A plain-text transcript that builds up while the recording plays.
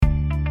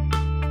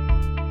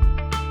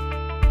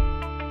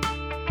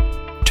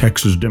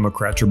Texas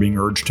Democrats are being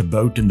urged to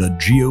vote in the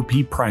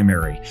GOP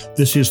primary.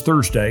 This is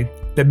Thursday,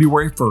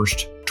 February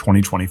 1st,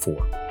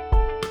 2024.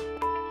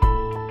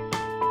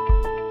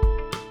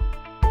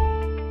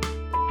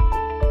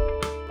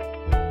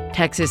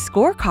 Texas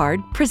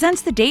Scorecard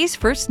presents the day's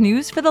first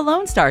news for the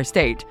Lone Star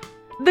State.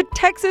 The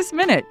Texas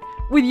Minute,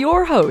 with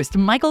your host,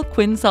 Michael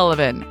Quinn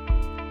Sullivan.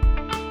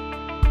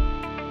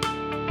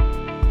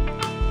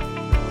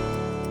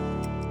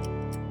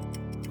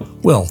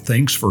 Well,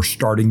 thanks for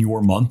starting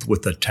your month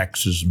with the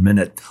Texas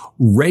Minute.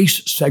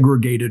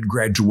 Race-segregated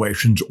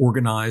graduations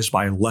organized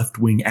by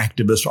left-wing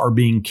activists are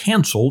being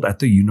canceled at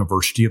the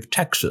University of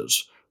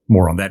Texas.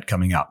 More on that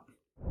coming up.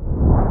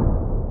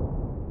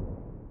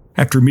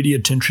 After media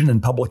attention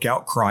and public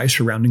outcry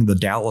surrounding the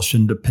Dallas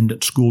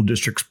Independent School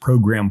District's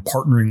program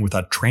partnering with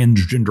a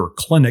transgender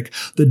clinic,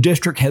 the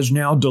district has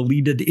now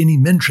deleted any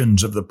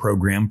mentions of the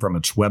program from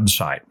its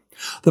website.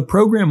 The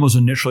program was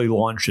initially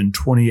launched in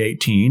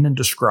 2018 and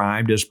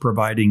described as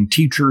providing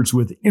teachers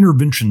with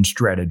intervention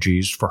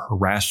strategies for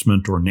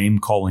harassment or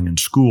name-calling in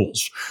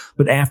schools.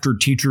 But after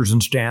teachers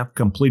and staff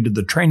completed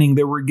the training,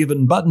 they were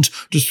given buttons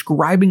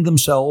describing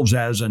themselves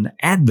as an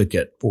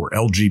advocate for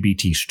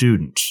LGBT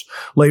students.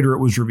 Later, it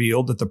was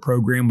revealed that the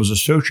program was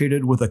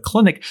associated with a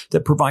clinic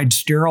that provides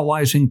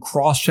sterilizing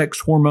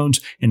cross-sex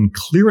hormones and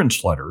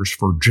clearance letters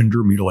for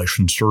gender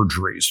mutilation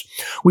surgeries.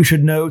 We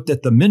should note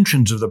that the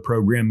mentions of the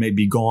program may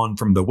be gone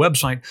from the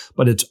website,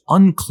 but it's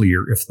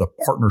unclear if the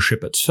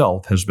partnership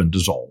itself has been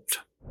dissolved.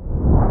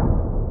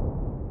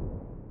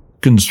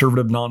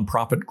 Conservative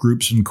nonprofit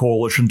groups and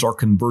coalitions are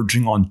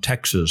converging on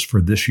Texas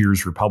for this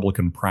year's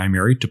Republican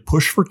primary to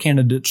push for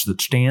candidates that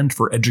stand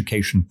for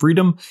education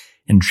freedom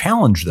and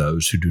challenge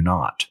those who do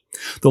not.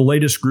 The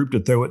latest group to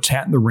throw its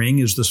hat in the ring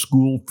is the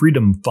School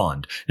Freedom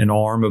Fund, an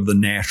arm of the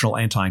national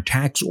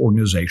anti-tax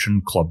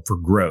organization Club for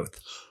Growth.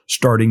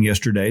 Starting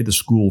yesterday, the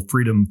School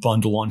Freedom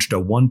Fund launched a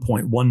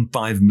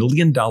 $1.15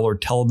 million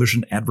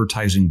television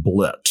advertising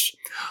blitz.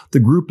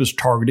 The group is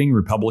targeting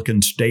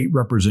Republican State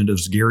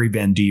Representatives Gary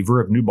Van Dever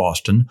of New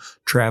Boston,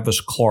 Travis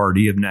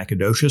Clardy of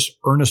Nacogdoches,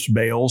 Ernest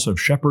Bales of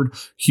Shepherd,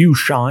 Hugh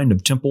Shine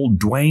of Temple,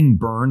 Dwayne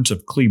Burns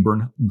of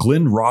Cleburne,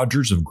 Glenn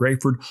Rogers of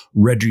Grayford,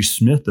 Reggie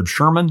Smith of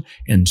Sherman,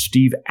 and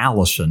Steve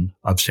Allison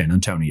of San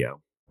Antonio.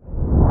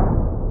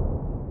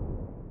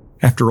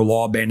 After a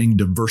law banning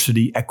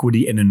diversity,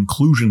 equity, and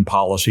inclusion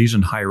policies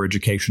in higher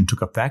education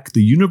took effect,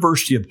 the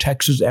University of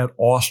Texas at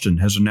Austin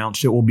has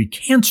announced it will be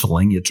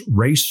canceling its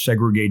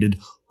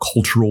race-segregated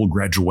cultural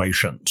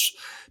graduations.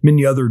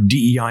 Many other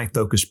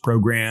DEI-focused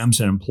programs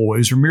and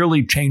employees are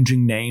merely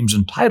changing names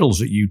and titles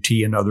at UT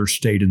and other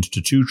state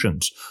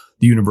institutions.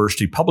 The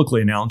university publicly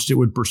announced it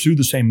would pursue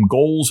the same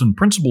goals and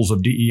principles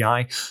of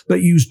DEI,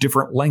 but use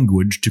different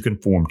language to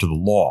conform to the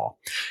law.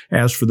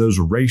 As for those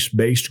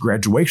race-based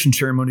graduation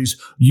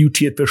ceremonies,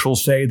 UT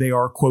officials say they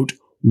are, quote,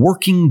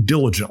 working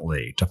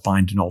diligently to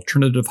find an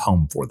alternative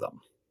home for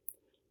them.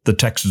 The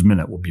Texas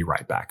Minute will be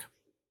right back.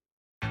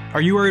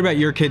 Are you worried about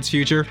your kid's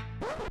future?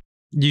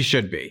 You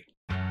should be.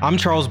 I'm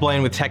Charles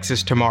Blaine with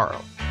Texas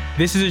Tomorrow.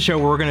 This is a show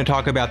where we're going to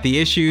talk about the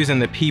issues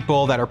and the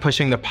people that are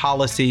pushing the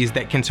policies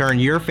that concern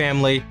your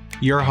family,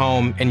 your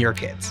home, and your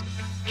kids.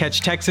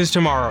 Catch Texas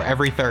Tomorrow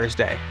every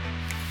Thursday.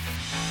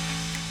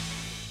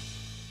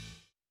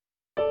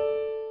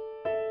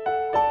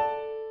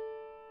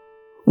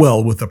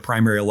 Well, with the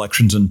primary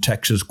elections in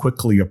Texas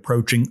quickly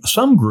approaching,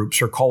 some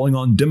groups are calling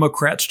on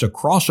Democrats to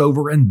cross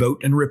over and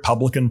vote in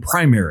Republican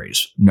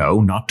primaries. No,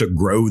 not to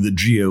grow the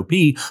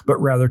GOP, but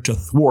rather to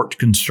thwart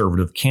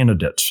conservative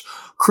candidates.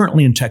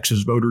 Currently in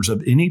Texas, voters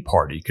of any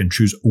party can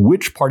choose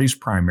which party's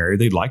primary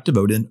they'd like to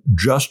vote in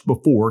just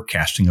before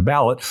casting a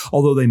ballot,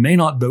 although they may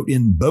not vote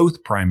in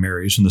both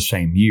primaries in the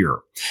same year.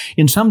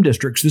 In some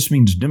districts, this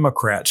means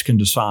Democrats can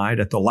decide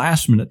at the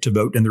last minute to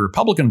vote in the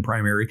Republican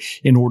primary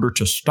in order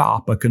to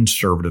stop a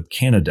conservative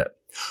candidate.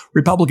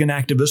 Republican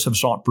activists have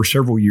sought for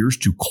several years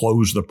to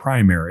close the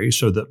primary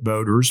so that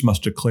voters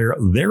must declare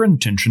their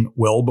intention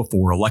well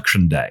before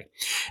Election Day.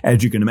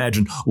 As you can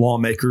imagine,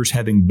 lawmakers,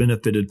 having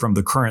benefited from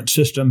the current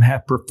system,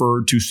 have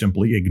preferred to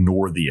simply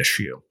ignore the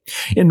issue.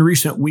 In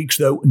recent weeks,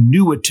 though,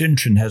 new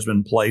attention has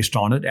been placed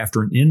on it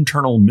after an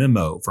internal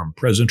memo from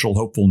presidential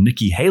hopeful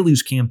Nikki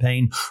Haley's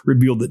campaign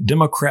revealed that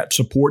Democrat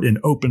support in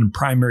open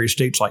primary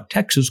states like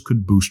Texas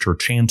could boost her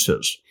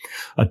chances.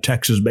 A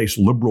Texas-based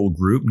liberal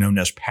group known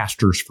as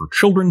Pastors for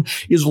Children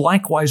is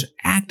likewise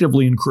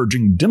actively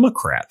encouraging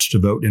Democrats to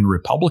vote in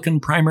Republican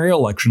primary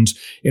elections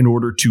in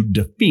order to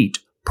defeat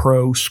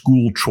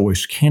pro-school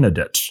choice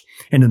candidates.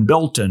 And in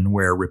Belton,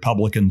 where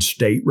Republican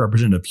State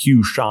Representative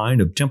Hugh Shine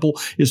of Temple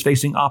is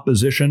facing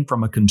opposition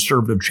from a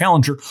conservative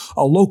challenger,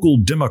 a local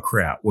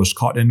Democrat was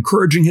caught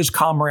encouraging his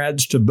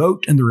comrades to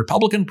vote in the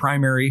Republican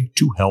primary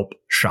to help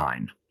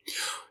Shine.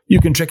 You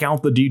can check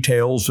out the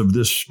details of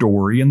this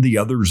story and the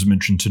others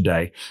mentioned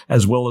today,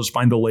 as well as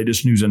find the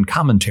latest news and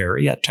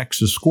commentary at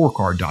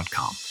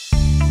TexasScorecard.com.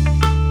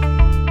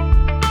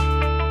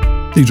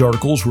 These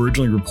articles were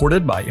originally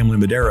reported by Emily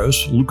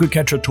Medeiros, Luca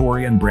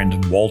Cacciatore, and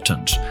Brandon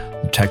Waltons.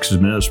 The Texas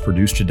Minute is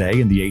produced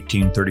today in the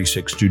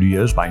 1836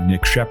 studios by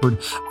Nick Shepard.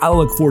 I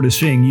look forward to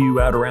seeing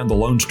you out around the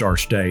Lone Star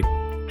State.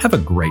 Have a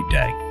great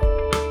day.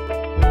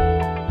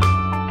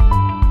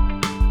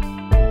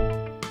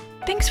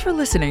 Thanks for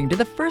listening to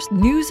the first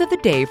news of the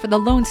day for the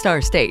Lone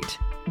Star State.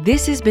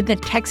 This has been the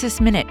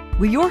Texas Minute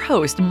with your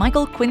host,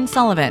 Michael Quinn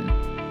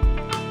Sullivan.